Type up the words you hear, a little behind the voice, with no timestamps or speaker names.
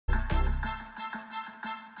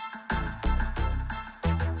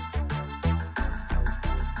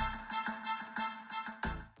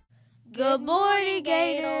Good morning,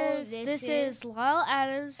 Gators. This is Lyle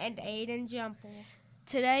Adams and Aiden Jumple.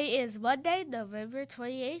 Today is Monday, November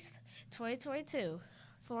 28th, 2022.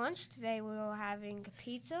 For lunch today, we are having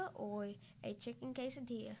pizza or a chicken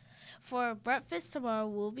quesadilla. For breakfast tomorrow,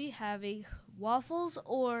 we'll be having waffles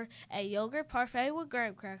or a yogurt parfait with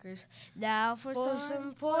graham crackers. Now for some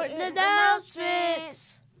important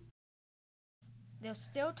announcements. There's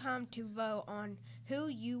still time to vote on who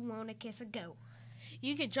you want to kiss a go.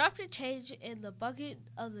 You can drop your change in the bucket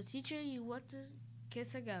of the teacher you want to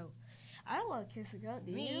kiss a go. I don't want to kiss a go,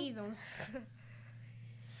 do you? Me either.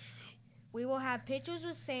 We will have pictures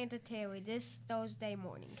with Santa Terry this Thursday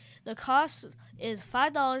morning. The cost is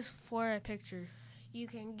 $5 for a picture. You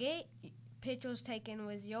can get pictures taken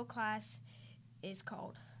with your class is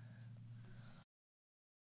called.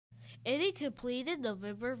 Any completed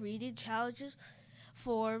November reading challenges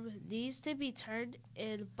form needs to be turned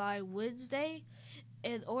in by Wednesday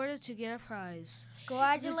in order to get a prize.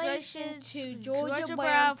 Congratulations to Georgia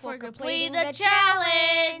Brown for completing the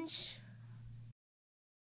challenge.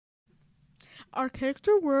 Our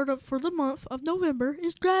character word for the month of November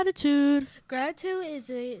is gratitude. Gratitude is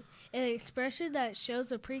an expression that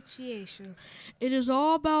shows appreciation. It is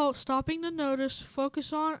all about stopping to notice,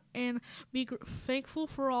 focus on, and be thankful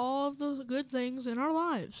for all of the good things in our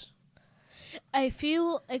lives. A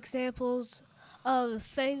few examples of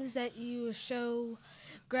things that you show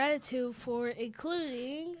gratitude for,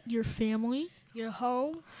 including your family, your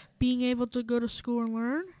home, being able to go to school and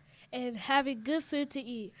learn, and having good food to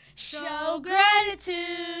eat. Show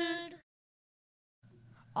gratitude!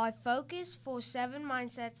 Our focus for 7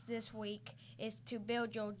 mindsets this week is to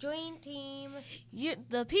build your dream team.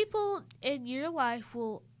 The people in your life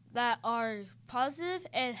that are positive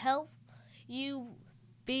and help you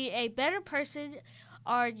be a better person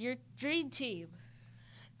are your dream team.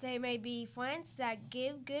 They may be friends that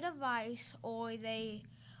give good advice, or they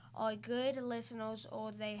are good listeners,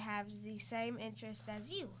 or they have the same interests as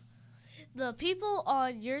you. The people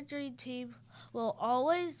on your dream team will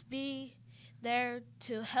always be there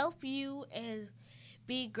to help you and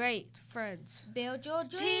be great friends. Build your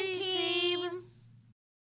dream team.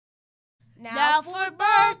 Now for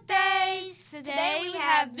birthdays. Today we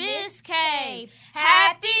have Miss K.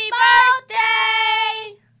 Happy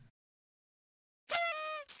birthday!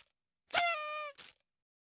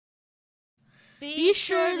 Be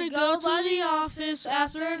sure to go to the office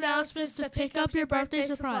after announcements to pick up your birthday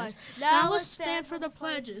surprise. Now let's stand for the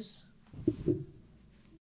pledges.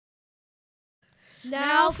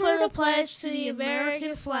 Now for the pledge to the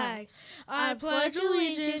American flag. I pledge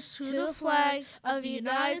allegiance to the flag of the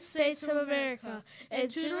United States of America and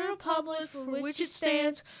to the republic for which it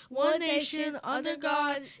stands, one nation, under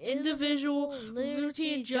God, indivisible,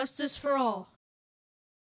 liberty and justice for all.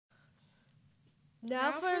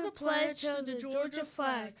 Now for the pledge to the Georgia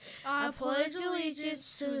flag. I pledge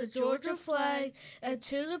allegiance to the Georgia flag and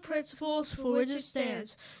to the principles for which it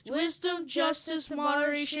stands, wisdom, justice,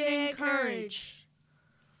 moderation, and courage.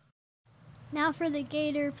 Now for the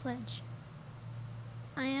Gator Pledge.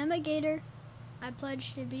 I am a Gator. I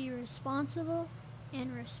pledge to be responsible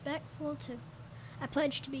and respectful too. I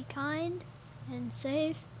pledge to be kind and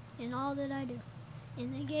safe in all that I do.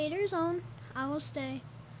 In the Gator Zone, I will stay.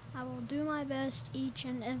 I will do my best each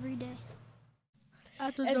and every day.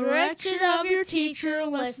 At the direction of your teacher,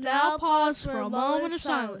 let's now pause for a moment of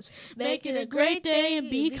silence. Make it a great day and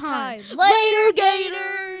be kind. Later,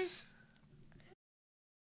 Gators!